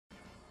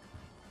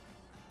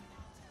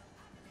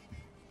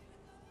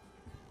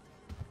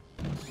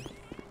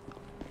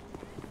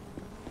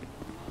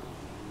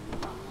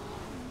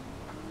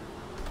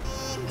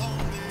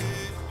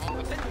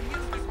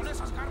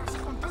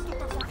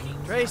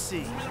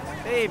Tracy,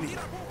 baby,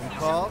 you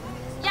called?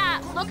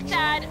 Yeah, look,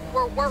 Dad,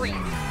 we're worried.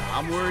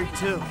 I'm worried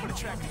too.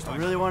 I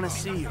really want to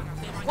see you.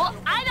 Well,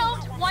 I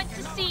don't want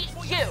to see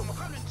you.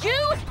 You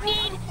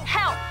need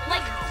help,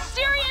 like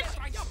serious,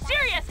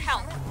 serious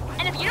help.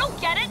 And if you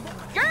don't get it,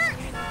 you're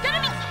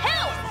gonna be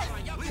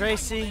killed.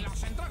 Tracy,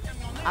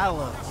 I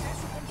love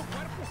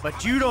you.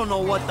 But you don't know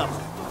what the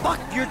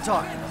fuck you're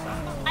talking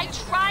about. I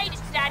tried,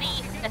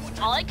 Daddy. That's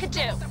all I could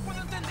do.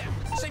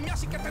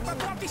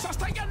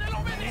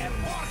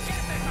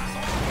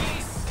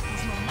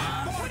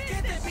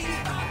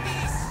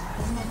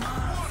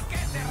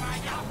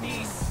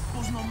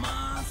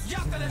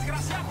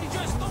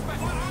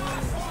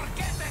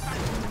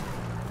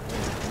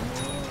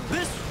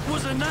 This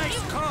was a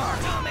nice car.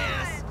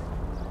 Dumbass!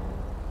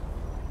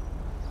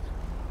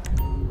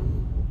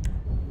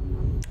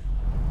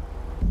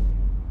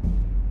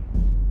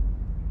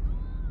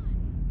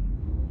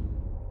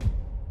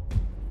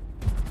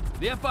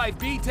 The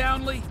FIB,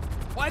 Townley?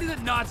 Why does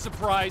it not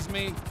surprise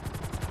me?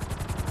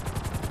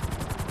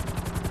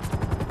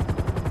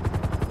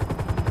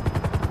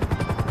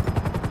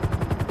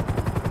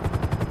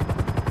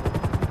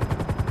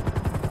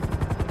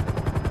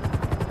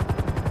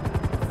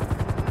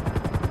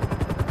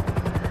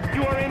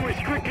 You are in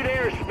restricted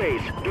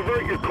airspace.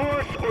 Divert your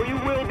course or you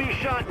will be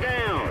shot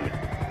down.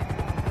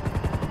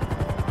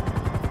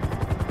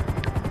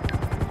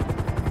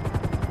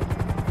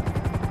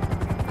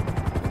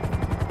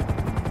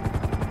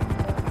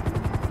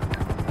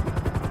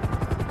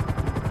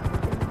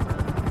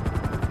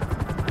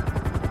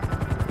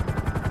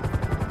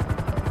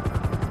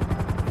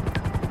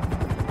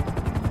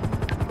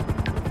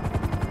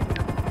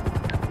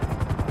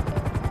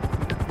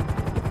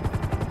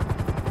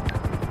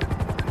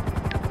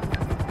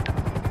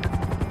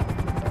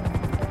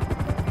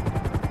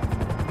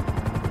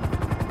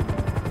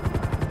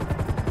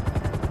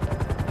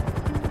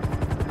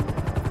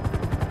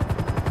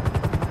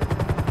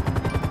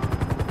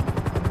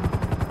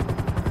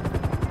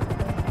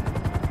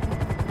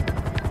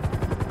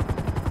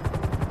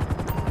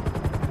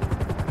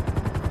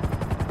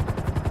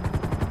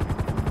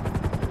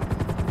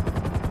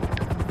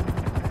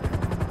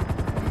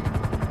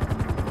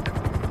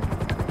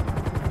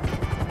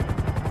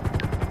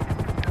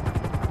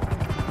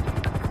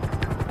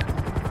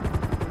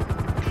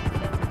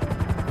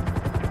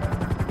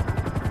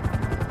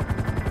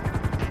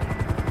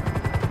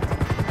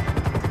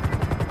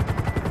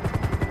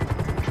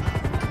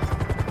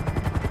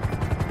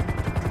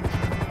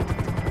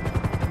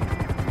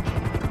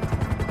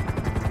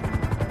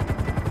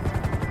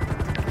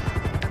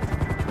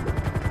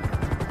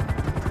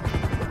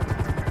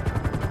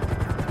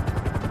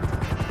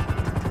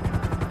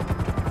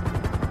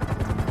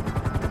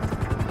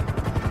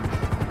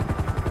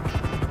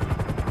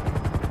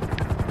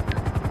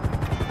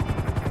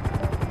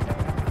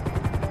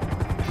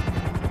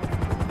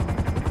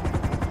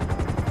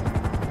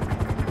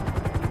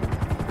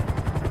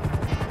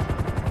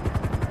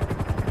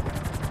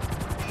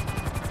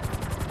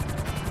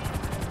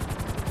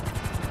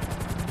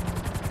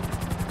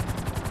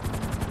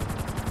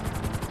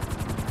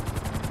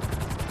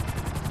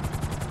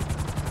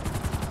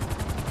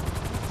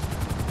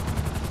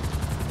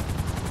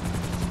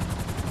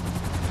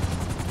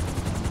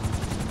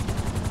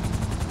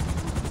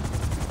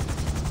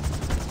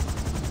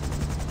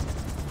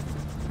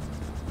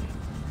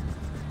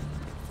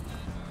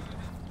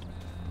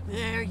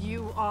 There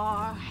you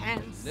are,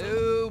 handsome.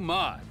 No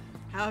mod.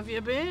 How have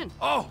you been?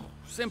 Oh,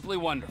 simply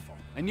wonderful.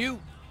 And you?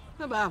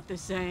 About the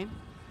same.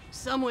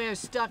 Somewhere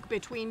stuck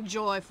between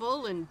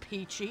joyful and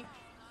peachy.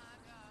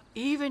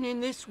 Even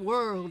in this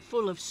world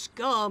full of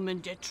scum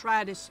and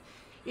detritus,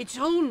 it's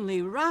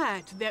only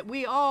right that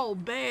we all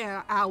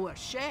bear our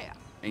share.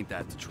 Ain't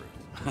that the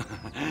truth?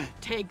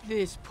 Take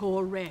this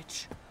poor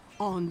wretch,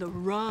 on the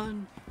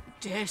run,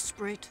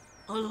 desperate,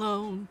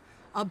 alone,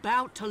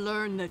 about to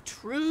learn the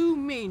true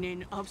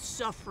meaning of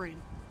suffering,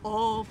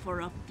 all for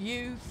a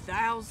few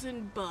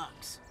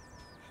 $1,000.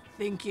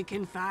 Think you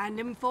can find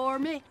him for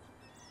me?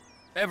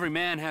 Every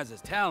man has his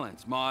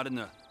talents, Maud, and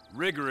the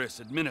rigorous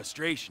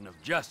administration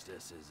of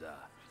justice is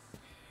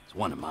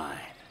one of mine.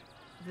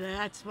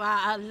 That's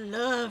why I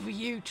love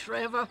you,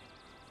 Trevor.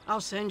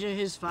 I'll send you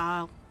his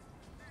file.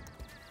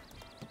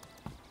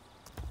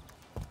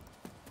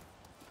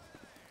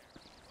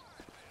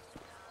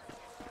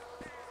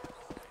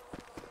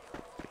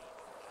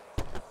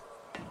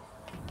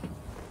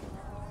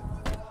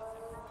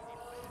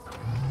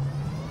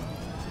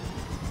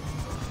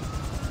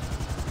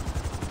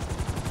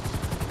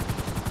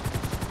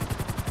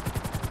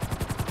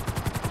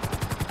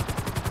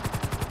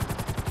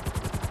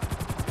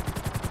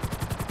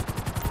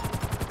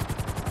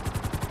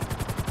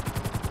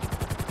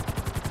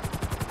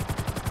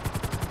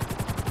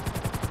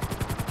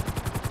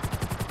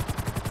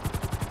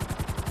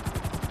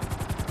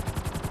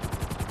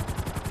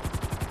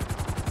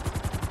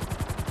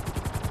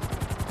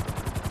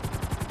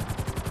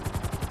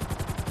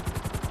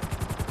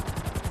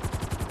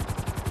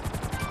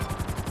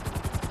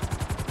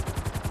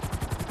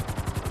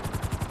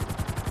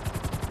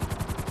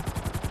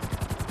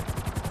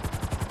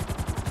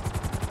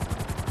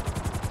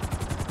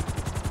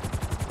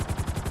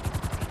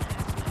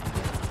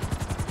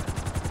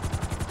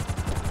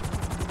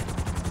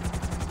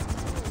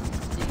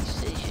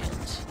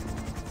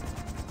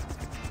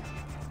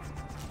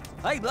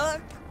 Hey,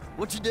 bud.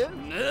 What you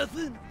doing?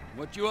 Nothing.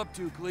 What you up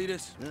to,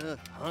 Cletus?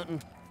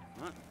 Hunting.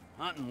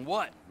 Hunting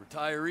what?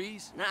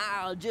 Retirees?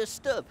 Nah, just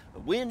stuff.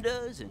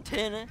 Windows,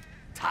 antenna,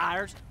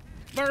 tires,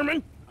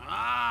 vermin.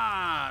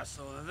 Ah,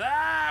 so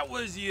that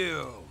was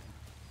you.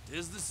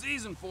 'Tis the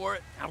season for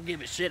it. I don't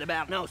give a shit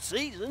about no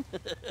season.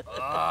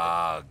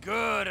 Oh,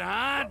 good,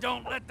 huh?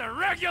 Don't let the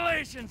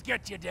regulations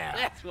get you down.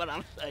 That's what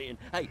I'm saying.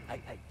 Hey,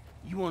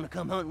 you want to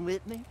come hunting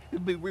with me?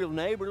 It'd be real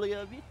neighborly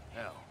of you.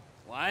 Hell,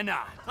 why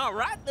not? All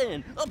right,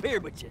 then. Up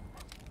here with you.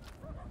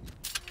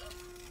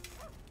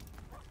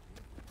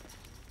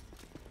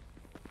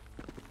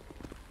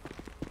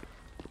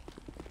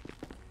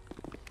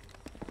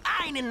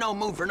 I ain't in no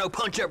mood for no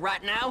punch-up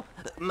right now.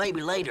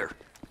 Maybe later.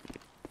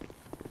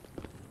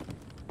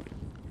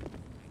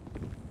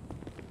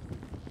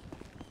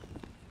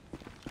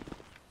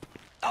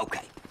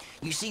 Okay,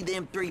 you see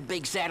them 3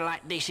 big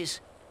satellite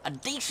dishes? A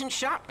decent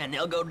shot, and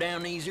they'll go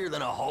down easier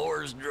than a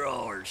whore's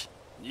drawers.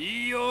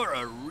 You're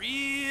a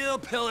real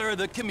pillar of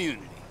the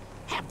community.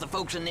 Half the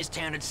folks in this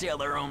town would sell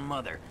their own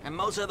mother, and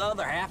most of the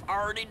other half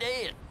already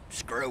dead.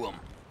 Screw them.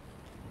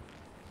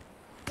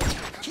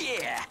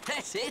 Yeah,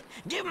 that's it.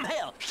 Give them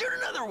hell. Shoot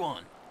another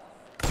one.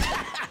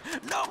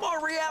 No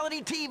more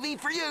reality TV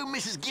for you,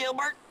 Mrs.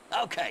 Gilbert.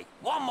 Okay,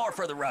 one more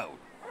for the road.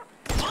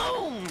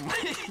 Boom!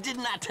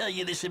 Didn't I tell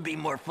you this would be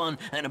more fun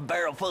than a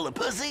barrel full of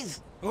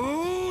pussies?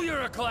 Ooh,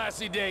 you're a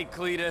classy date,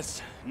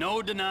 Cletus.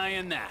 No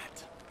denying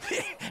that.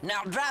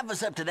 Now drive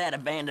us up to that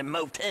abandoned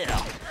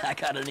motel. I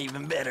got an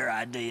even better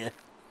idea.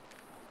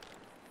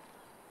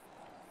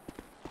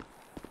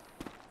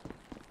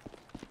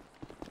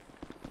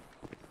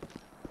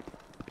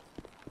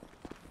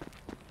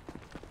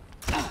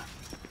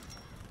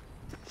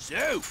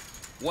 So,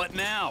 what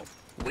now?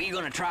 We're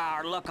gonna try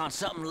our luck on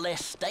something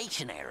less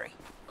stationary.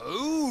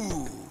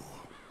 Ooh,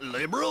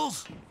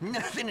 liberals?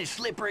 Nothing as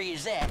slippery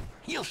as that.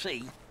 You'll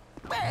see.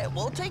 Well,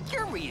 we'll take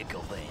your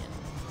vehicle then.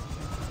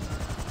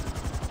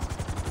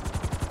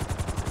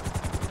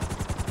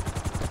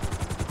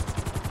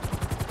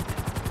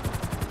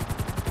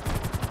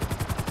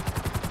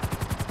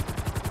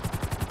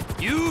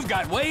 You've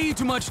got way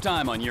too much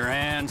time on your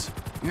hands.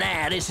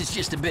 Nah, this is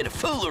just a bit of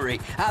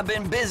foolery. I've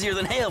been busier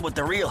than hell with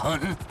the real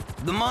hunting.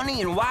 The money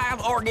in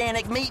wild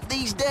organic meat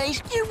these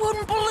days, you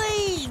wouldn't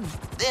believe.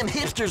 Them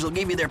hipsters will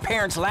give you their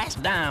parents'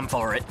 last dime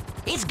for it.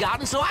 It's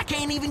gotten so I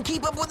can't even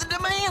keep up with the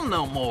demand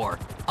no more.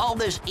 All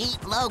this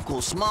eat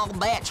local, small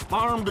batch,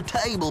 farm to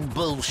table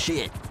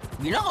bullshit.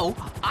 You know,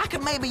 I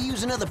could maybe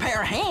use another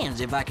pair of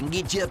hands if I can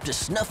get you up to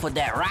snuff with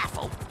that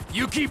rifle.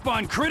 You keep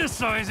on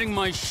criticizing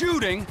my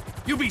shooting,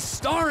 you'll be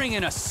starring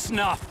in a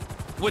snuff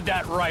with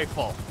that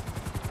rifle.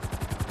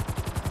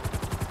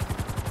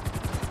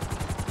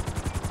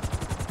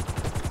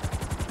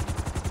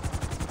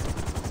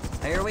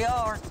 Here we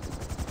are.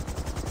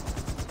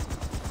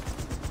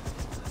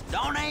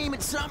 Don't aim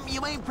at something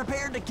you ain't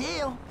prepared to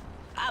kill.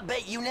 I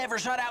bet you never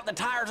shut out the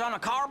tires on a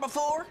car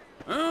before.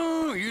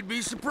 Oh, you'd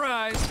be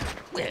surprised.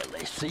 Well,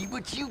 let's see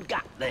what you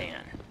got then.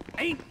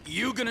 Ain't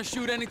you gonna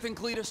shoot anything,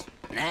 Cletus?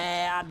 Nah,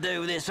 I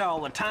do this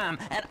all the time,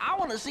 and I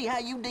want to see how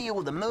you deal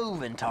with a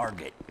moving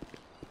target.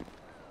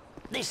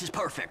 This is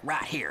perfect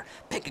right here.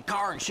 Pick a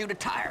car and shoot a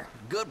tire.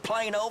 Good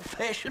plain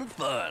old-fashioned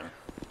fun.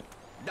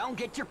 Don't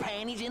get your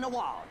panties in a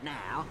wad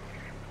now.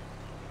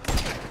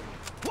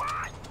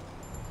 What?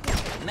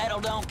 Metal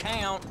don't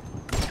count.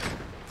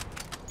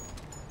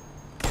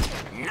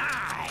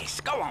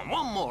 Nice! Go on,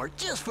 one more,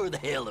 just for the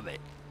hell of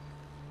it.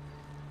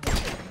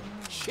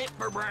 Shit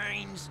for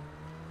brains.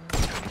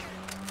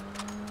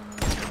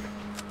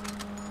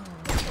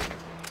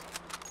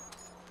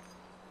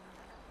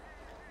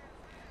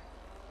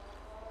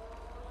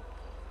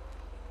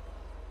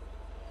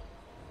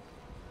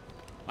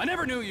 I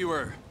never knew you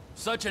were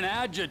such an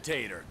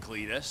agitator,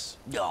 Cletus.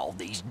 All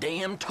these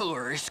damn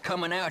tourists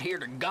coming out here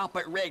to gawp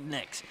at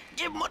rednecks.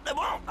 Give them what they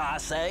want, I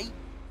say.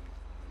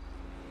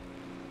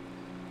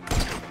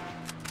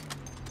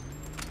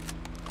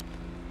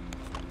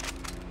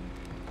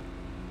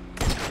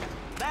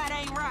 That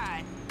ain't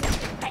right.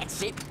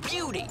 That's it,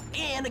 beauty.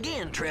 And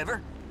again,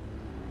 Trevor.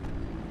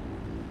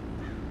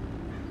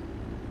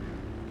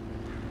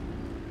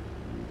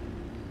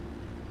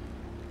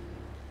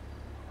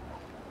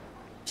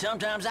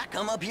 Sometimes I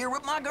come up here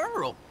with my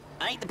girl.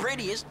 Ain't the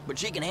prettiest, but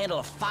she can handle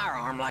a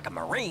firearm like a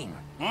Marine.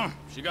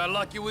 She got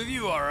lucky with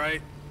you, all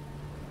right.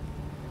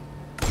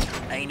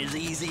 Ain't as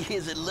easy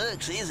as it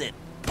looks, is it?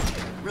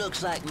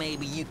 Looks like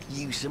maybe you could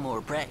use some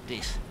more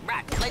practice.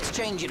 Right, let's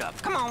change it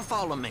up. Come on,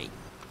 follow me.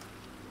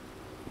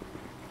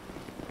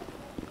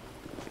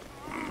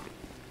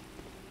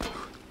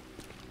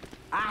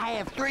 I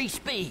have 3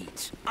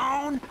 speeds.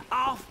 On,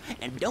 off,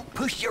 and don't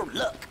push your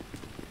luck.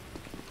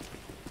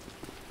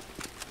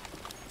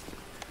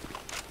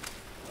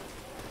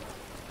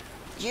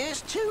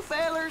 Just 2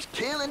 fellers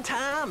killing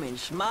time in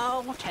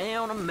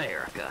small-town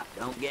America.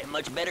 Don't get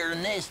much better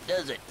than this,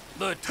 does it?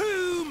 The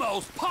 2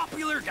 most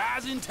popular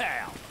guys in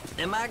town.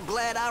 Am I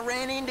glad I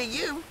ran into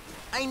you?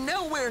 Ain't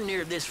nowhere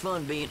near this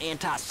fun being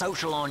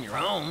antisocial on your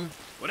own.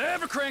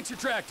 Whatever cranks your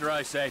tractor,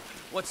 I say.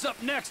 What's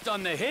up next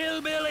on the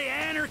hillbilly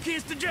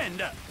anarchist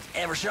agenda?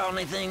 Ever shot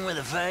anything with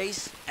a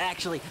face?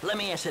 Actually, let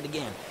me ask it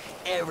again.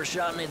 Ever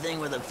shot anything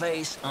with a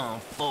face on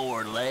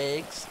 4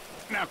 legs?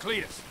 Now,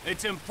 Cletus,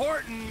 it's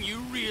important you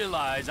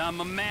realize I'm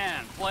a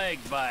man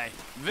plagued by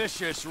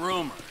vicious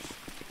rumors.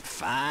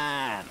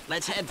 Fine.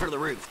 Let's head for the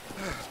roof.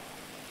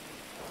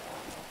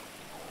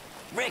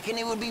 Reckon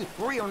it would be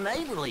real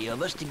neighborly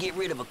of us to get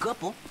rid of a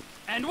couple.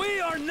 And we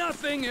are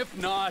nothing if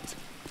not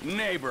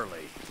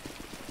neighborly.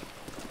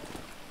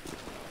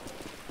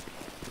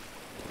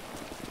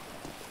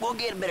 We'll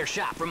get a better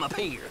shot from up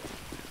here.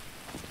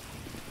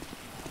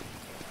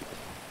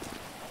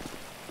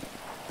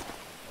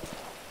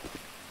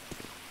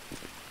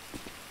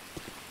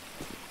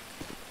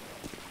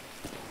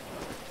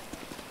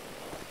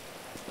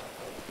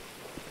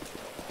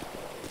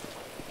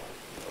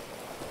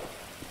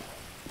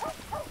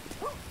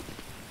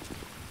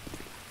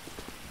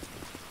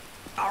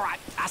 All right,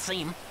 I see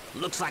him.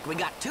 Looks like we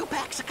got 2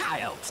 packs of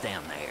coyotes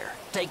down there.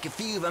 Take a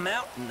few of them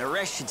out, and the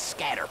rest should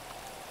scatter.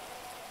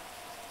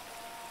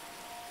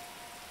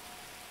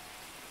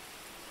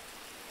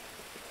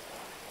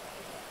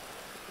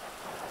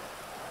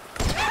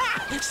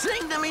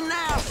 Sing to me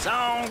now,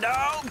 song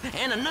dog,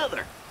 and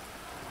another.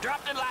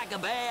 Dropped it like a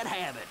bad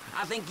habit.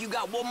 I think you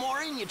got one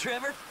more in you,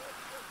 Trevor.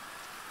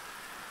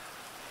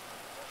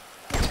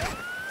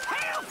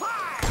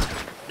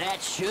 Hellfire! That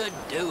should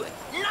do it.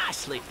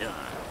 Nicely done.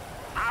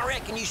 I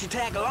reckon you should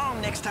tag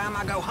along next time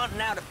I go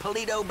hunting out at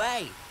Paleto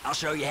Bay. I'll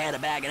show you how to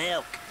bag an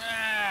elk.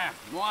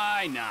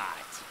 Why not?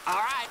 All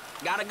right,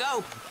 gotta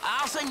go.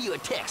 I'll send you a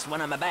text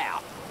when I'm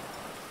about.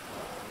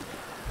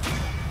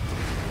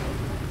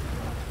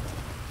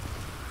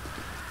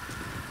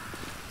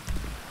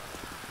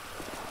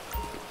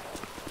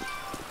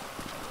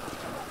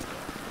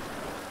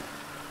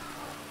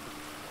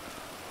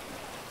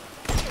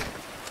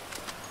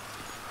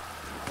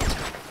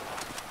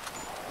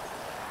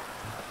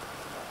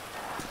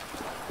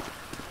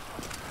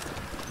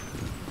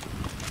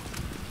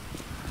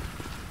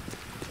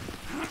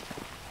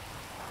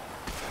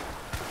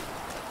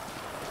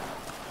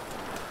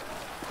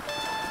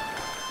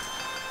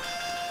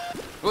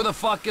 Who the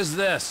fuck is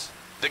this?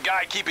 The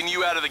guy keeping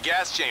you out of the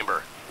gas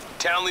chamber.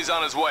 Townley's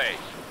on his way.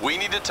 We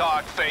need to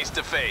talk face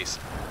to face.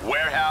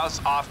 Warehouse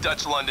off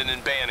Dutch London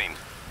and Banning.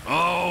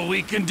 Oh,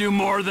 we can do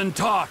more than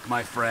talk,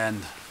 my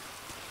friend.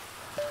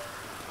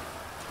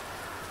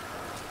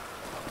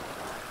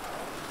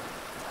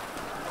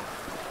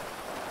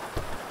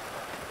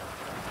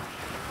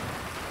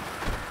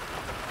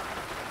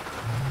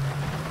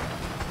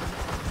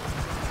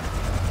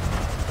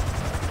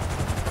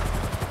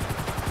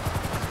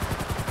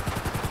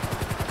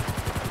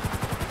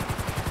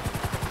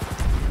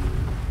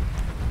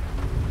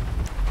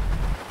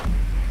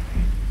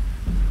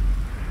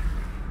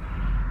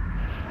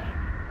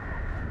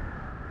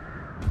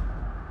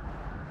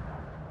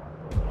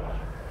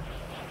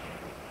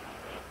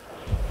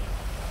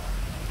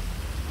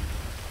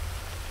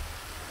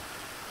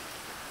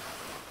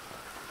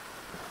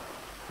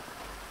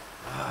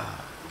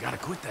 Gotta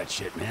quit that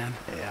shit, man.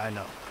 Yeah, I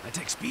know. I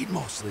take speed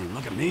mostly, and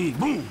look at me.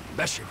 Boom!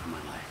 Best shape of my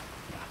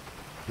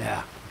life.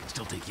 Yeah, I can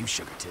still take you,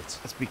 sugar tits.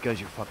 That's because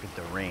you're fucking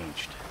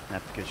deranged,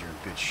 not because you're in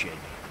good shape.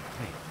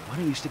 Hey, why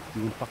don't you stick to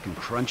doing fucking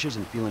crunches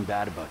and feeling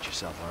bad about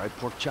yourself, all right,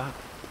 pork chop?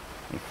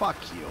 Hey, fuck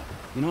you.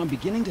 You know, I'm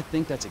beginning to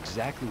think that's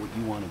exactly what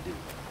you want to do.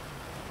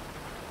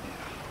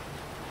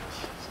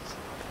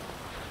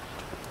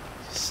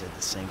 Just said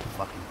the same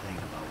fucking thing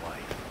to my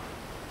wife.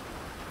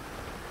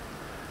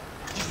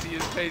 Did you see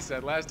his face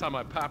that last time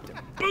I popped him?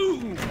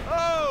 Boom!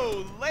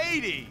 Oh,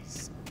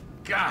 ladies!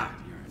 God,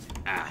 you're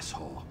an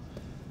asshole.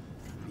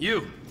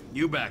 You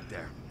back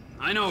there.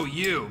 I know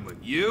you,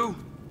 but you?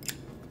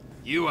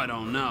 You I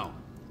don't know.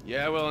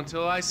 Yeah, well,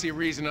 until I see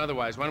reason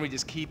otherwise, why don't we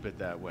just keep it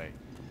that way?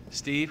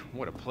 Steve,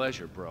 what a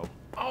pleasure, bro.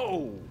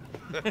 Oh!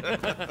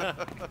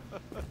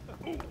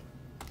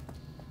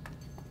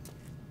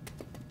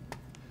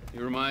 He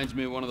reminds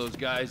me of one of those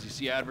guys you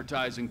see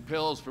advertising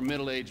pills for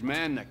middle-aged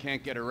men that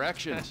can't get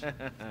erections.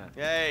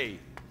 Hey,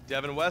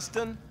 Devin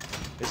Weston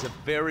is a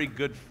very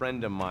good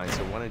friend of mine,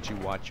 so why don't you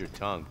watch your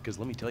tongue? Because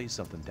let me tell you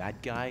something,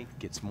 that guy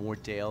gets more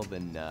tail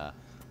than, than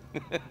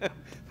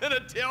a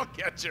tail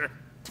catcher.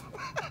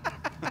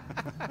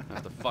 I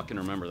have to fucking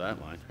remember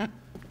that line.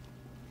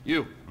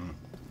 You,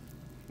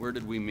 where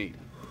did we meet?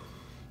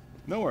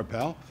 Nowhere,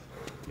 pal.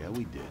 Yeah,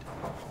 we did.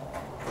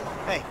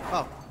 Hey,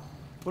 oh,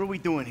 what are we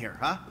doing here,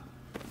 huh?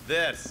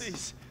 This.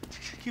 Please,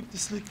 keep the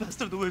sleep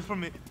bastard away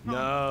from me.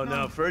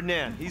 No,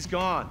 Ferdinand, he's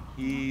gone.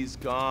 He's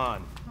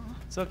gone.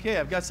 It's okay,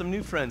 I've got some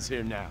new friends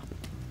here now.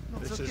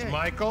 This is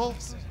Michael,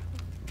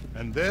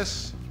 and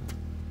this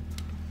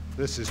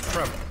is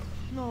Trevor.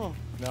 No.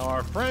 Now,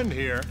 our friend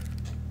here,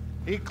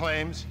 he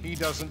claims he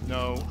doesn't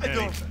know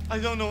anything. I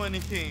don't know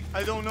anything.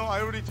 I don't know.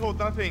 I already told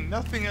nothing.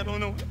 I don't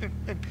know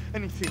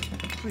anything.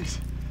 Please,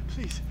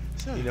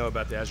 sir. You know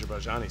about the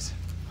Azerbaijanis?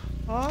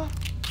 Huh?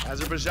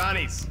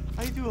 Azerbaijanis.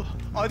 I do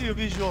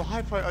audiovisual,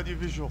 hi-fi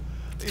audiovisual.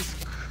 It's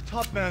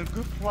top man,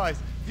 good price,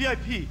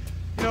 VIP.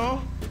 You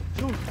know?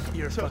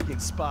 You're a fucking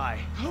spy.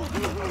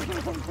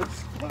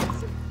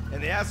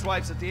 And the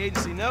asswipes at the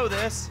agency know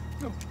this.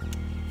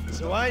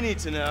 So I need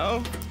to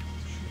know,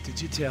 what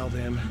did you tell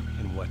them,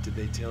 and what did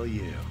they tell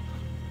you?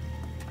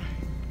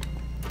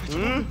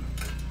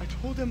 I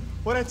told them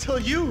what I tell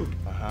you.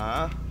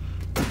 Uh-huh.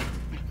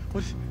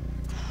 What?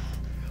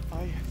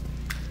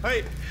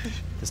 Hey!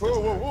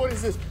 Whoa, what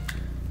is this?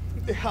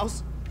 The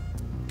house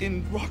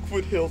in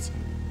Rockwood Hills.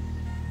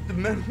 The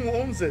man who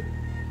owns it.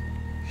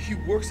 He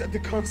works at the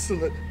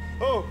consulate.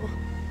 Oh,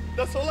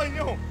 that's all I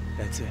know.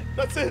 That's it.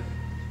 That's it.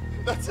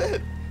 That's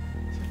it.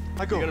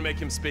 I go. You're gonna make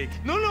him speak.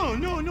 No.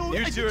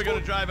 You two are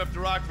gonna drive up to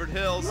Rockford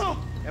Hills. No.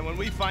 And when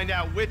we find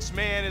out which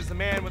man is the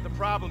man with the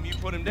problem, you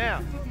put him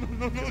down.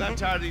 No. Because I'm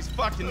tired of these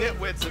fucking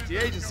nitwits at the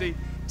agency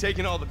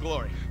taking all the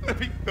glory. Let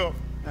me go.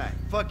 Hey,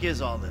 fuck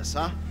is all this,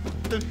 huh?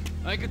 I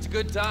think it's a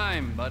good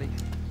time, buddy.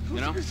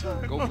 You know?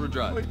 Go for a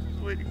drive.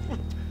 Wait.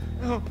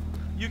 No.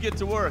 You get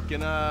to work,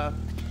 and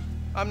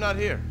I'm not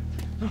here.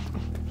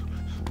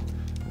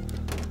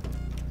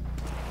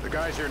 The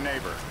guy's your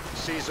neighbor.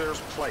 Caesar's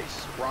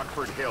Place,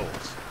 Rockford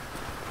Hills.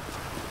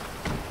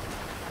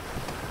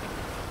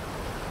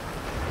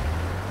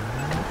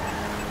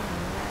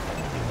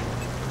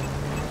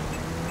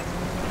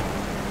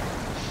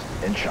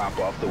 And chop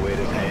off the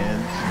waiter's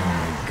hands.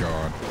 Oh, my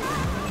God.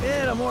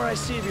 Yeah, the more I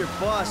see of your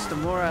boss, the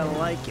more I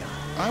like him.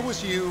 I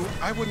was you,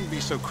 I wouldn't be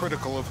so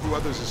critical of who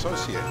others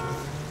associate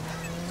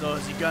with. So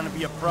is he gonna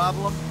be a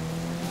problem?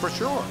 For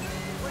sure.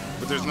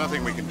 But there's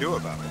nothing we can do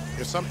about it.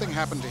 If something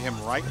happened to him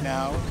right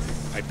now,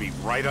 I'd be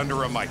right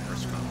under a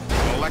microscope.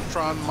 An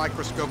electron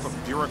microscope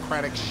of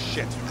bureaucratic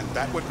shit, and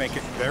that would make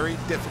it very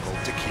difficult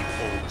to keep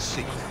old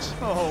secrets.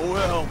 Oh,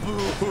 well,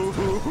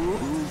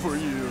 boo-hoo-hoo-hoo for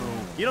you.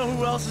 You know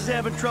who else is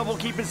having trouble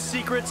keeping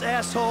secrets,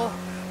 asshole?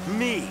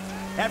 Me.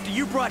 After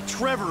you brought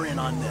Trevor in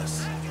on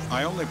this.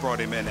 I only brought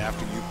him in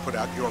after you put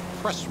out your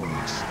press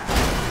release.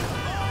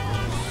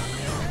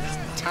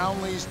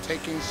 Townley's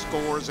taking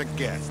scores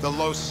again. The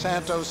Los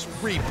Santos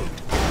reboot.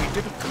 If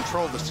we didn't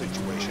control the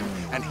situation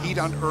and he'd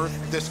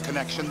unearthed this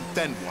connection,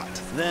 then what?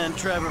 Then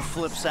Trevor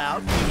flips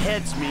out,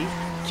 beheads me,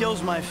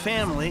 kills my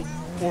family,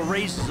 or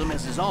raises them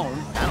as his own.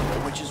 I don't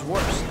know which is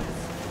worse.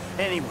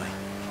 Anyway,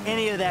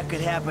 any of that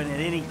could happen at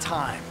any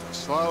time.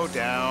 Slow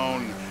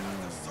down.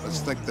 Let's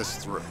think this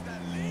through.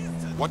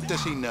 What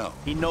does he know?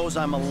 He knows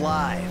I'm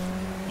alive.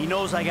 He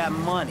knows I got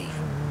money.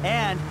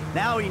 And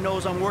now he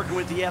knows I'm working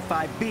with the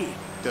FIB.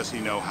 Does he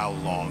know how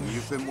long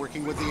you've been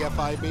working with the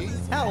FIB?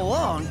 How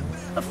long?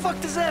 The fuck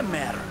does that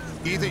matter?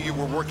 Either you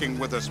were working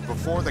with us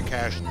before the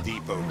Cash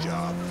Depot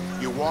job,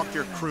 you walked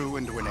your crew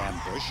into an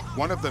ambush,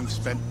 one of them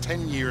spent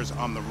 10 years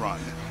on the run,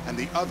 and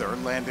the other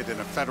landed in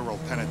a federal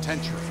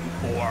penitentiary.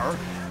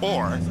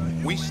 Or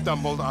we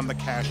stumbled on the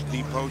Cash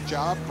Depot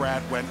job,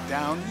 Brad went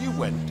down, you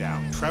went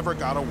down. Trevor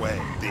got away.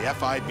 The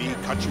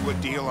FIB cut you a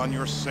deal on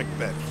your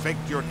sickbed,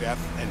 faked your death,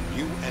 and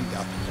you end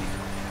up here.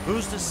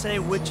 Who's to say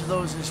which of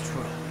those is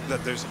true?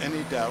 That there's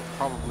any doubt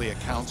probably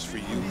accounts for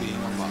you being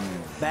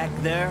alive. Back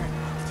there,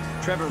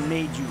 Trevor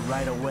made you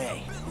right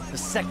away. The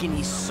second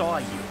he saw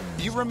you.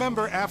 You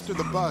remember after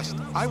the bust,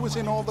 I was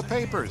in all the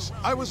papers.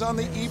 I was on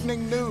the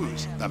evening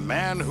news. The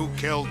man who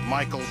killed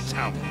Michael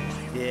Townley.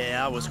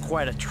 Yeah, I was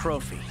quite a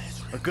trophy.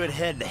 A good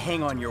head to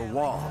hang on your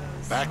wall.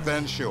 Back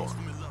then, sure.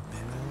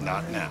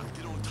 Not now.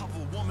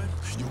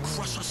 You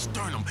crush her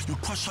sternum, you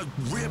crush her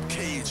rib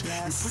cage,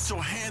 you put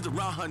your hands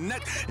around her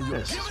neck, and you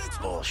This is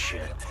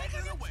bullshit.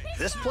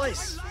 This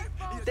place,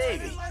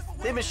 Davey,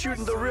 they've been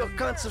shooting the real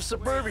cunts of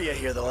suburbia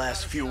here the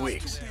last few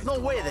weeks. No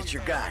way that's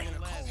your guy.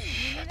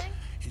 Shit.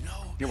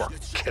 You are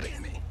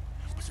kidding me.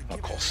 I'll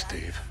call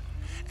Steve.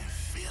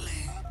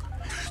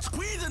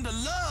 squeezing the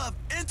love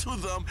into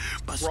them,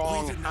 but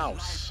Wrong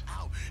house.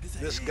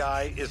 This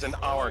guy isn't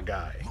our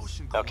guy.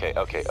 Okay.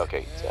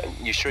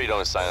 You sure you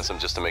don't silence him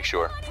just to make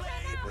sure?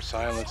 If we're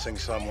silencing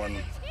someone,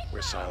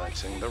 we're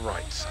silencing the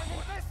right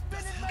someone.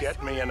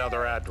 Get me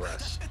another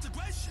address.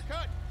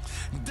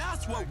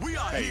 That's what we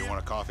are. Hey, you want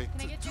a coffee?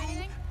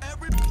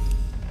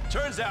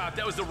 Turns out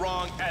that was the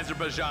wrong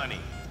Azerbaijani.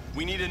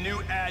 We need a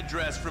new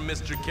address from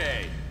Mr.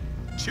 K.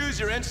 Choose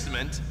your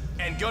instrument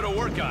and go to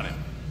work on it.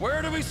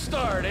 Where do we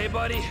start, eh,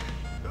 buddy?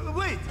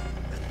 Wait!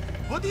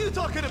 What are you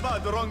talking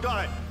about, the wrong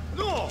guy?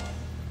 No!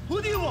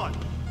 Who do you want?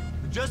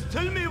 Just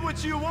tell me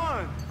what you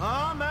want.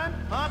 Huh, man?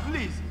 Huh,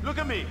 please. Look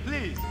at me,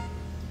 please.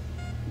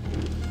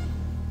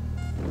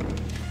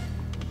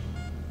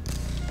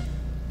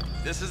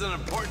 This is an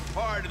important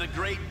part of the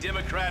great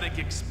democratic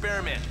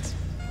experiment.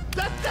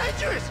 That's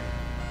dangerous!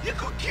 You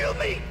could kill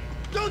me!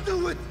 Don't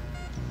do it!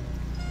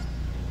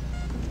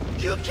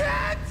 You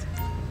can't!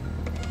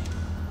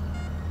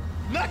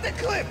 Not the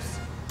clips!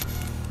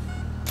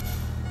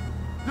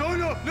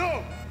 No!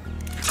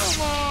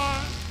 Come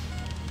on!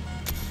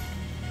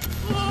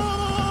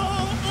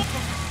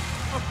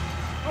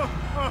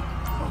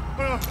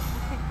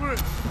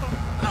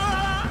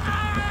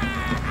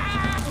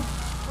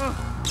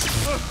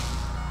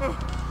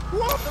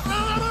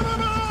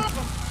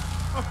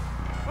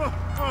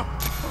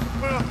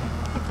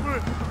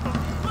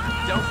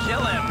 Don't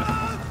kill him!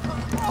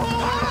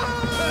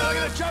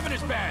 What's shoving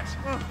his pants?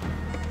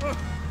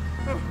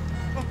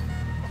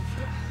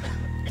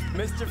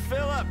 Mr.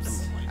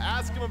 Phillips,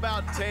 ask him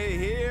about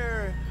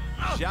Tahir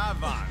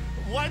Javan.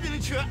 Why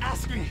didn't you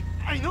ask me?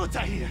 I know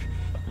Tahir.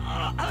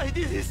 I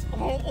did his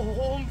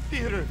home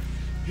theater.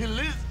 He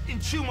lives in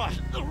Chumash,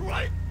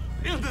 right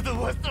into the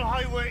Western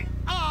Highway.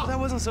 Well, that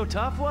wasn't so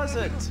tough, was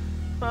it?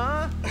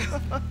 Huh?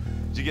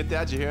 Did you get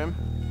that? Did you hear him?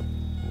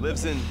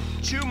 Lives in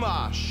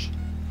Chumash,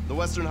 the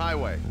Western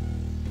Highway.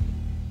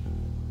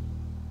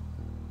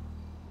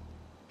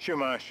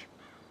 Chumash,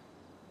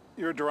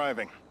 you're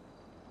driving.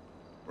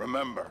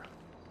 Remember,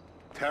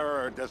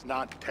 terror does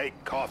not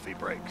take coffee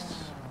breaks.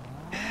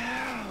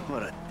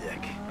 What a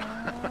dick.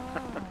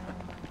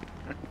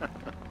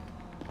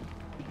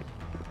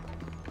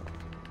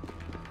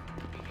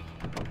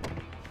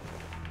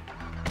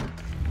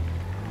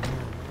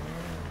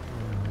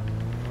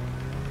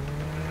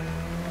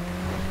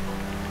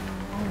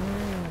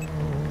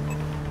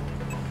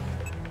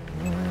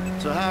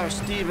 So how are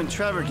Steve and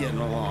Trevor getting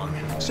along?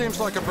 Seems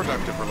like a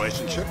productive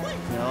relationship.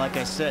 You know, like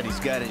I said, he's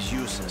got his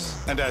uses.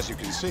 And as you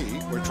can see,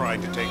 we're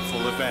trying to take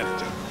full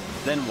advantage of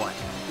it. Then what?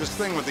 This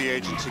thing with the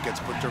agency gets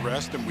put to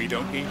rest and we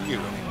don't need you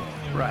anymore.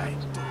 Right.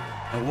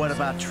 And what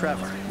about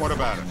Trevor? What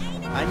about it?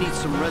 I need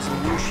some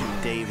resolution,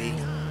 Davey.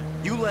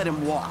 You let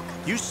him walk.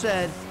 You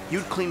said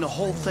you'd clean the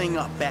whole thing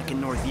up back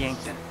in North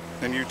Yankton.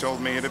 And you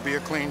told me it'd be a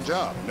clean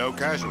job, no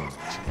casualties.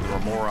 There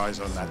are more eyes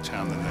on that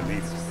town than there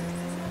needed.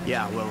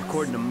 Yeah, well,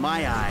 according to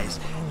my eyes,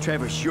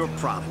 Trevor's your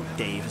problem,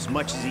 Dave, as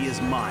much as he is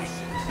mine.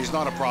 He's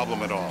not a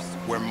problem at all.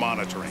 We're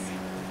monitoring him.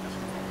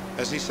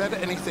 Has he said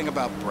anything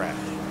about Brad?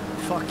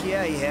 Fuck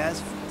yeah, he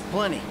has.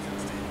 Plenty.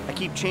 I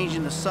keep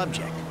changing the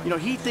subject. You know,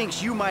 he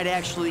thinks you might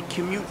actually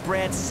commute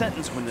Brad's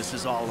sentence when this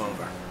is all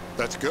over.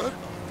 That's good.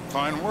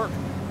 Fine work.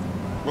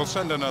 We'll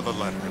send another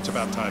letter. It's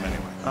about time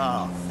anyway.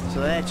 Oh, so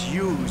that's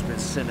you who's been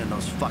sending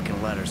those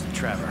fucking letters to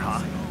Trevor,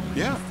 huh?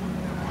 Yeah.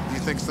 He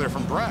thinks they're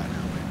from Brad,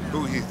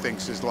 who he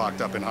thinks is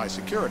locked up in high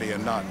security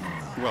and not,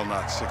 well,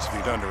 not 6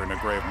 feet under in a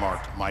grave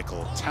marked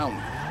Michael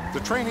Townley. The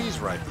trainees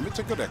write them. It's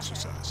a good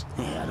exercise.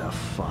 Yeah, the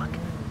fuck.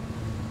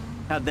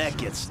 How'd that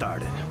get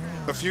started?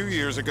 A few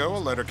years ago, a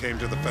letter came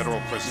to the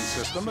federal prison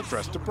system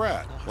addressed to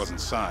Brad.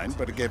 Wasn't signed,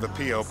 but it gave a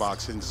P.O.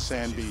 box in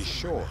Sandy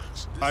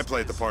Shores. I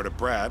played the part of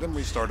Brad, and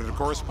we started a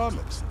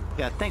correspondence.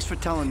 Yeah, thanks for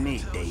telling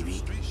me,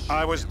 Davey.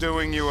 I was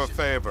doing you a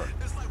favor.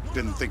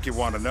 Didn't think you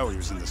want to know he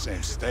was in the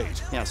same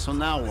state. Yeah, so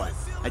now what?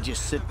 I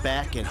just sit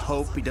back and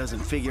hope he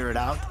doesn't figure it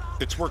out?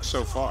 It's worked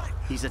so far.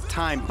 He's a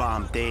time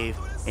bomb, Dave,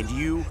 and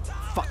you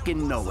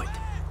fucking know it.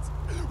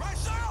 Right,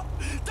 Cheryl?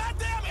 That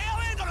damn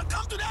alien gonna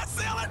come through that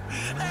ceiling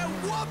and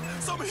whoop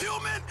some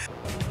human.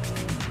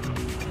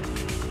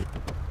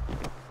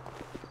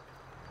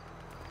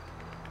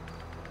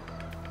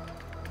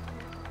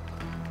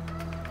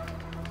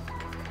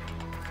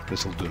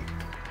 This'll do.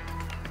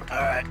 All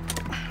right.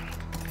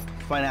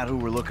 Find out who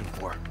we're looking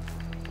for.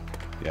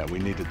 Yeah, we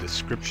need a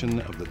description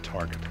of the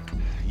target.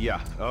 Yeah,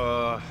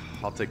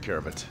 I'll take care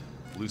of it.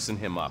 Loosen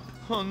him up.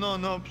 Oh, no,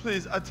 no,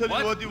 please. I tell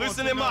you what you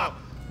Loosen want to him know. up!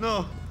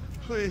 No,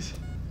 please.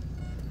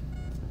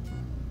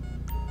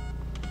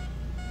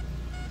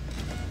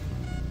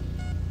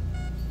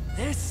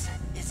 This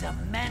is a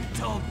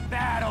mental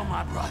battle,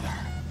 my brother.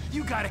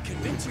 You gotta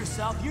convince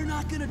yourself you're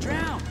not gonna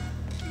drown.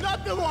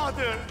 Not the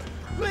water!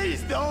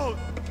 Please don't!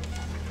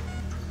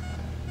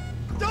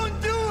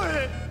 Don't do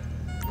it!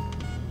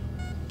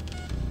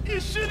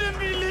 It shouldn't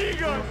be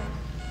legal!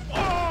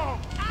 Oh!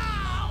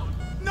 Ow!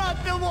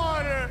 Not the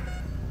water!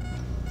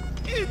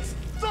 It's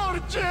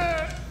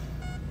torture!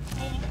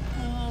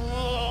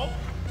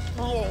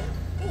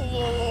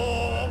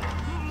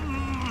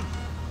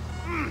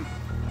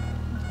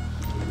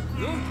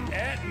 Look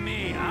at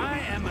me. I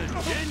am a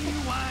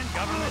genuine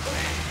government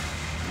man.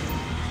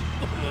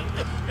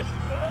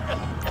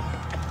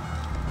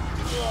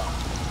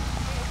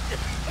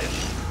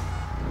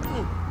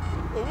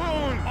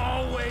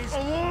 Always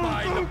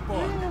by the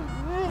book.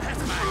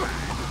 That's my line.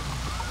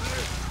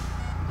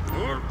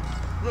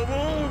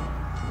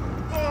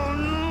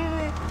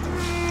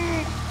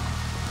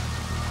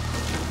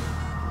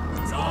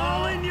 It's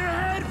all in your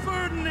head,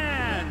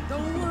 Ferdinand.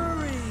 Don't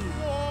worry.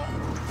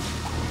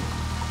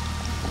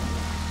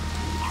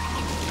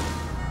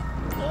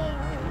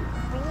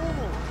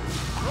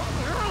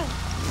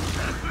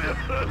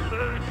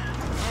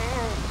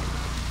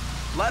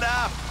 Let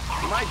up!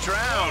 You might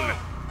drown!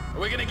 Are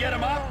we gonna get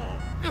him up?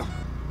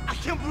 I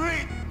can't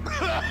breathe!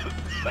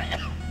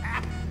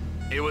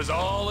 It was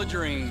all a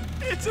dream.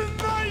 It's a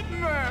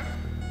nightmare!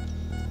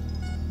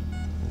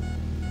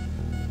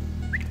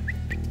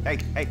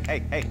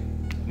 Hey.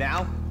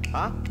 Now?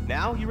 Huh?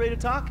 Now? You ready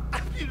to talk?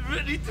 I've been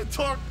ready to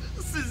talk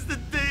since the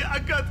day I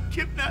got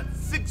kidnapped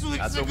 6 weeks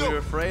ago. That's what we were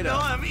afraid of. No,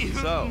 I'm even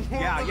So,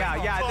 more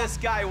yeah, this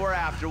guy we're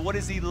after, what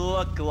does he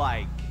look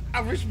like?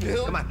 Average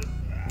build. Come on.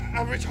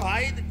 Average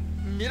height.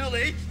 Middle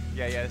age.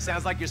 Yeah, it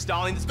sounds like you're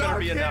stalling. This better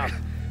be enough.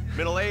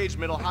 Middle age,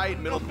 middle height,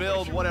 middle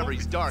build, whatever.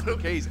 He's dark,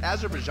 okay? He's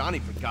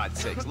Azerbaijani, for God's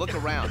sakes. Look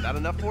around. That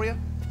enough for you?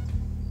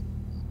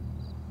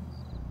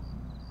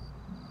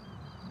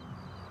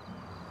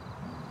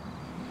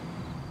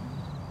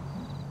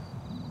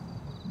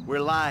 We're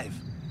live.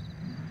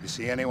 You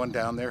see anyone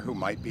down there who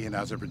might be an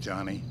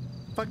Azerbaijani?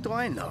 Fuck do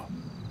I know?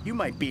 You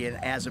might be an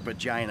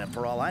Azerbaijani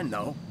for all I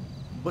know.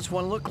 What's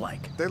one look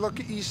like? They look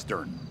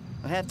Eastern.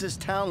 Half this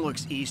town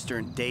looks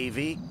Eastern,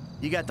 Davy.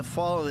 You got the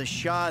fall of the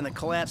Shah and the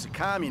collapse of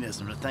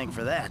communism to thank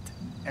for that.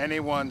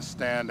 Anyone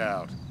stand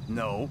out?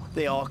 No,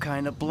 they all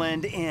kind of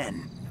blend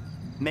in.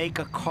 Make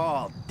a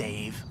call,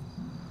 Dave.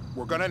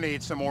 We're gonna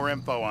need some more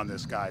info on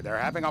this guy. They're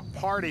having a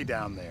party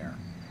down there.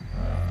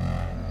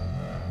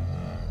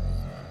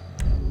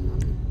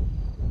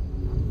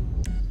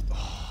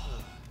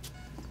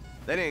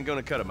 That ain't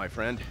gonna cut it, my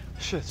friend.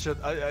 Shit.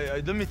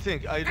 Let me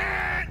think.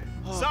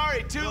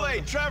 Sorry, too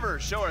late. Trevor,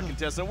 show our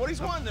contestant what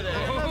he's won today.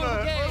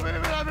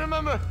 I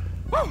remember.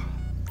 Woo!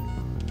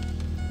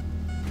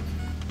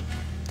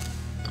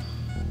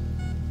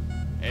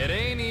 It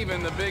ain't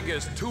even the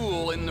biggest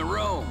tool in the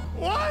room.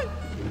 What?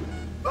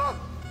 Oh,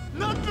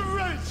 not the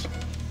wrench!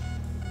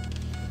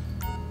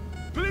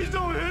 Please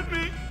don't hit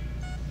me!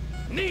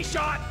 Knee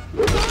shot!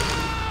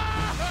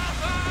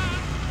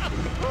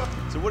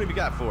 So what have you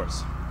got for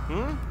us?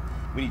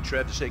 We need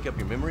Trev to shake up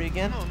your memory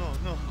again? No,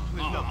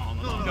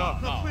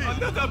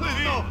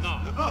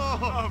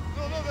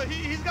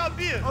 he's got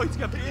beer. Oh, he's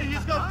got beer?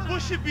 He's got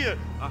bushy beer.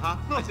 Uh-huh.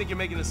 No. I think you're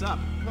making this up.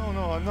 No,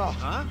 I'm not.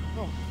 Huh?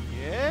 No.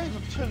 Yeah?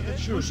 I'm telling the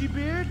truth. Bushy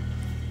beard?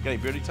 Got any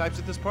beardy types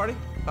at this party?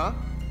 Huh?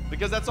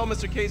 Because that's all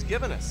Mr. K's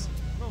given us.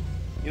 No.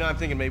 You know, I'm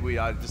thinking maybe we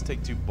ought to just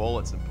take 2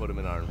 bullets and put them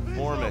in our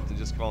informant and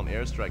just call him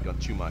airstrike on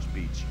Chumash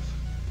Beach.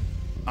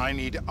 I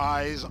need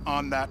eyes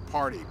on that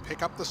party.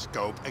 Pick up the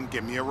scope and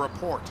give me a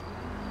report.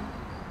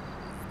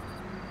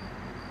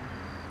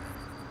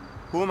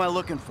 Who am I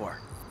looking for?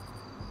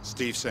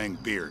 Steve's saying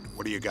beard.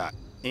 What do you got?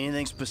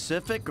 Anything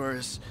specific, or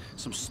is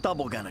some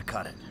stubble gonna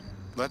cut it?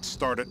 Let's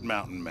start at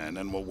Mountain Men,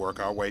 and we'll work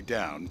our way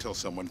down until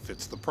someone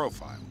fits the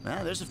profile.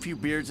 There's a few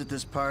beards at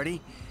this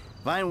party.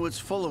 Vinewood's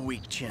full of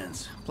weak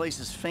chins. Place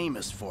is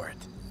famous for it.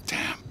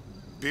 Damn.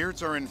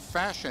 Beards are in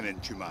fashion in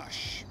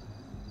Chumash.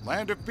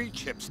 Land of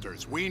beach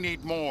hipsters. We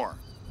need more.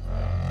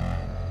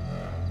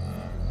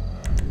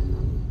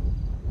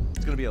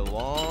 It's gonna be a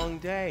long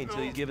day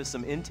until you give us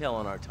some intel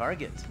on our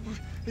target.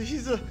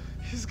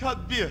 He's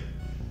got beer.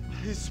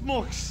 He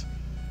smokes.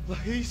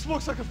 He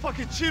smokes like a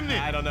fucking chimney.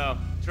 I don't know.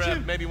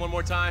 Trev, maybe one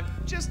more time?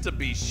 Just to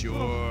be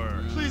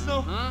sure. Please,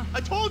 no. Huh?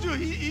 I told you,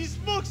 he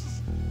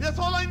smokes. That's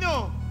all I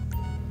know.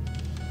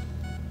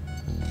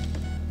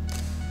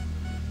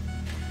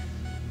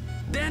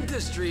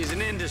 Dentistry as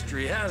an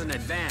industry hasn't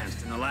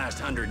advanced in the last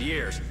 100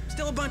 years.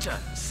 Still a bunch of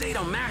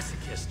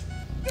sadomasochists.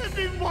 Let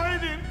me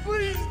whine.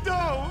 Please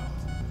don't.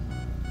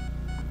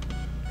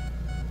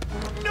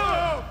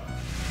 No!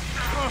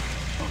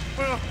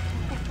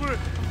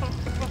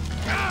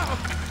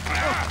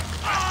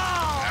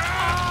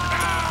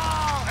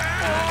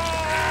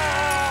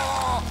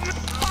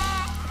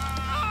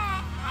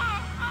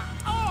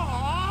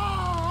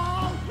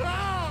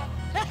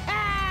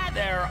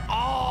 They're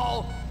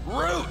all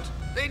root.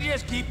 They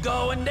just keep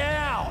going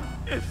down.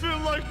 It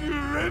feels like you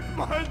ripped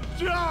my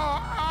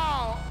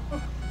jaw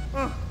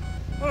out.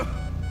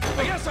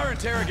 I guess our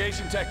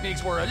interrogation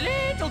techniques were a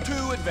little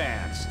too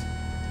advanced.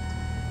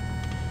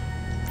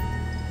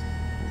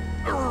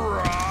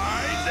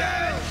 Rise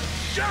and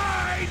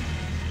shine!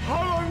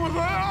 How long was I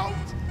out?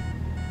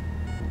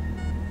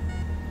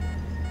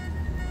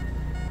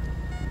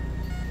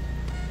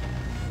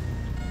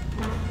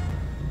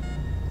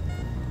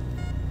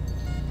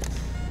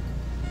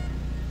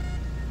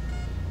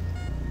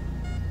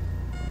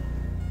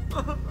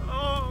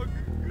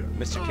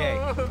 Mr. K.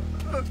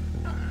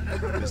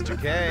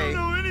 Mr. K. I don't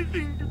know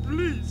anything,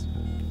 please.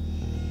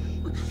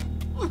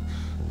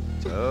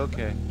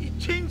 Okay. He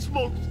chain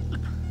smokes.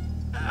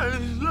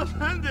 And he's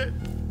left-handed.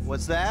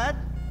 What's that?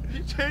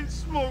 He chain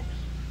smokes.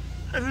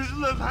 And he's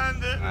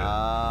left-handed.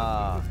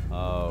 Ah,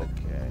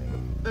 okay.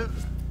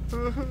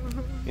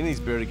 Any of these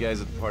bearded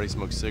guys at the party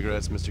smoke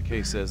cigarettes. Mr.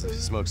 K says he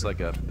smokes like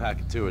a pack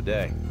of 2 a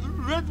day.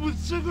 Redwood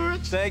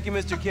cigarettes? Thank you,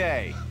 Mr.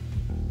 K.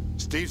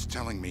 Steve's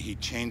telling me he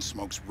chain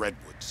smokes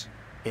redwoods.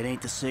 It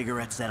ain't the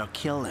cigarettes that'll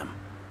kill him.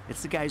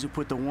 It's the guys who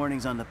put the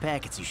warnings on the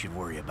packets he should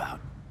worry about.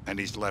 And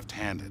he's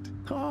left-handed.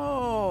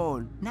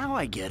 Oh, now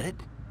I get it.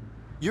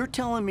 You're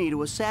telling me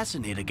to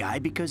assassinate a guy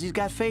because he's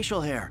got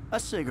facial hair, a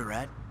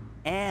cigarette,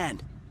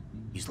 and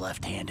he's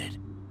left-handed.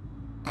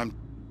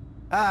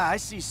 I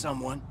see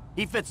someone.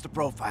 He fits the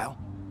profile.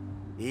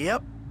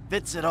 Yep,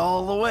 fits it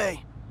all the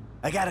way.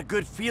 I got a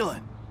good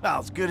feeling. Well,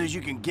 as good as you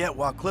can get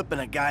while clipping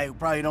a guy who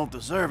probably don't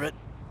deserve it.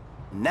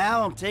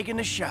 Now I'm taking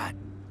the shot.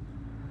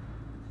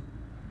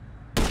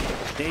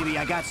 Davey,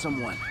 I got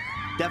someone.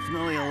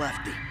 Definitely a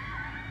lefty.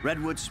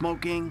 Redwood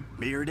smoking,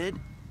 bearded,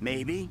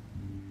 maybe,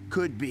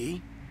 could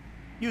be,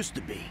 used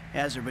to be,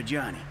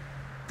 Azerbaijani.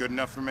 Good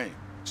enough for me.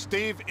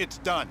 Steve, it's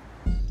done.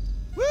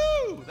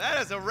 Woo! That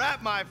is a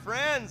wrap, my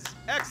friends.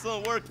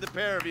 Excellent work, the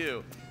pair of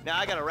you. Now,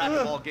 I got a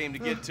racquetball game to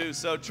get to,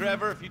 so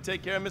Trevor, if you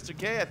take care of Mr.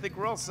 K, I think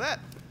we're all set.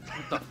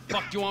 What the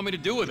fuck do you want me to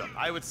do with him?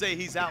 I would say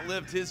he's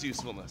outlived his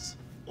usefulness.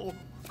 Oh,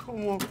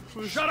 come on,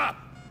 please. Shut up!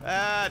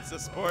 That's a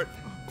sport.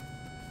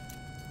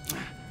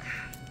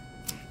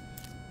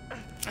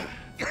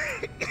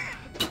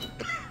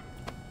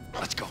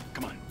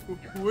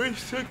 Wait a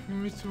second,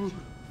 Mr.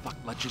 Fuck,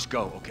 let's just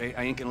go, okay?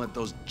 I ain't gonna let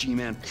those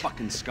G-Man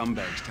fucking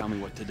scumbags tell me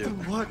what to do.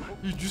 What?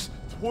 You just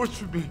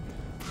tortured me.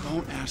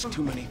 Don't ask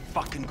too many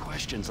fucking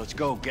questions. Let's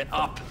go, get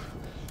up.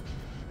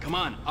 Come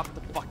on, up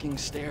the fucking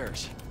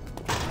stairs.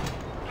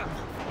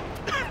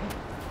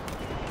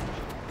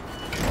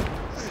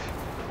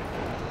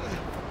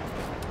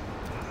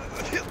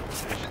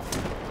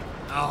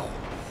 Oh,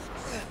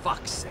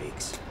 fuck's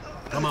sakes.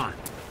 Come on,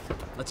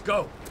 let's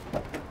go.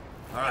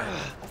 All right,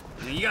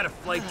 now you got a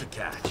flight to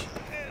catch,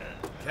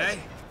 okay?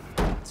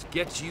 Let's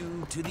get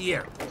you to the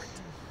airport.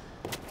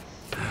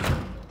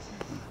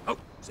 Oh,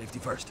 safety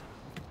first.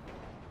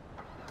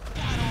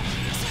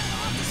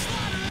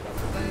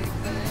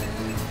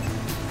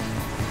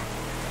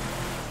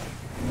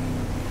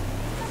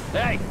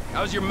 Hey,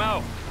 how's your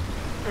mouth?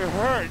 It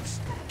hurts.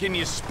 Can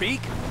you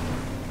speak?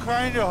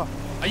 Kinda.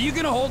 Are you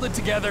gonna hold it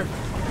together?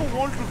 I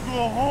want to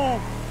go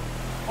home.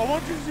 I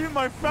want to see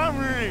my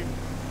family.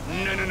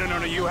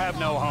 No, you have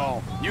no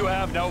home. You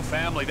have no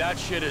family. That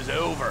shit is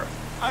over.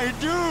 I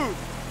do.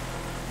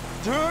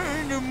 They're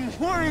in the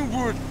morning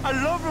wood. I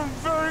love them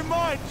very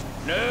much.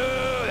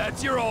 No,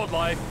 that's your old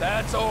life.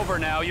 That's over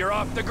now. You're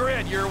off the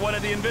grid. You're one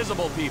of the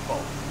invisible people.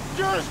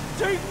 Just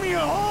take me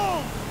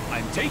home.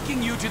 I'm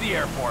taking you to the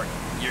airport.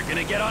 You're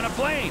gonna get on a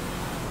plane.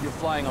 You're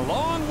flying a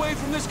long way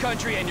from this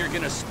country and you're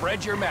gonna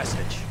spread your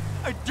message.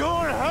 I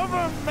don't have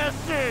a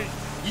message.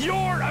 You're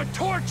a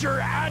torture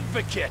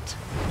advocate.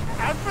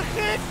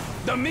 Advocate?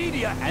 The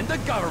media and the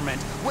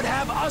government would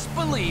have us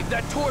believe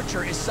that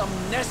torture is some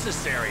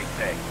necessary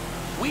thing.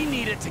 We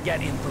need it to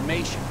get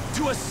information,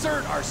 to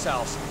assert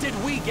ourselves. Did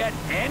we get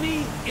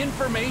any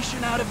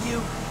information out of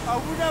you? I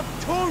would have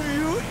told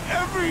you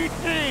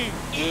everything.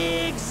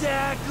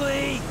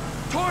 Exactly.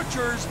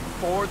 Torture's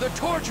for the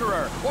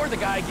torturer, or the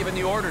guy giving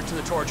the order to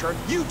the torturer.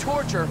 You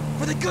torture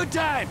for the good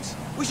times.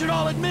 We should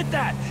all admit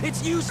that.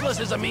 It's useless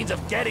as a means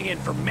of getting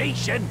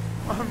information.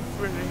 I'm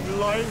feeling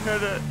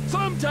lightheaded.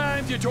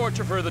 Sometimes you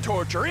torture for the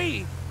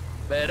torturee,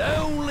 but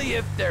only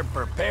if they're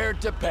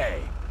prepared to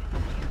pay.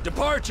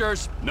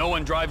 Departures. No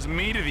one drives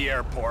me to the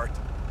airport.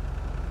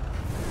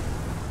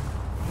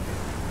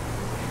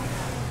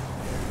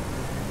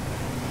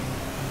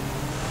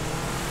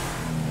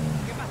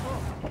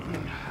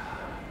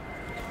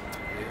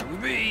 Here we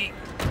be.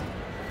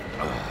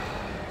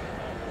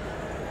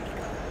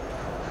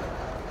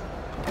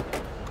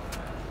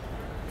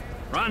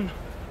 Run.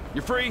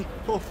 You're free.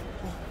 Oh,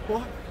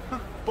 what?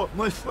 But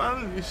my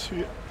family's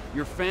here.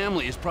 Your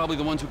family is probably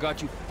the ones who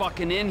got you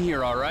fucking in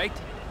here, all right?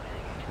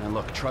 Now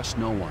look, trust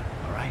no one,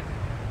 all right?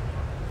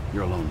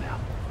 You're alone now.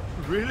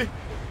 Really?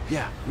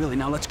 Yeah, really.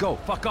 Now let's go.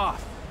 Fuck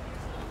off.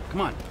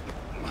 Come on.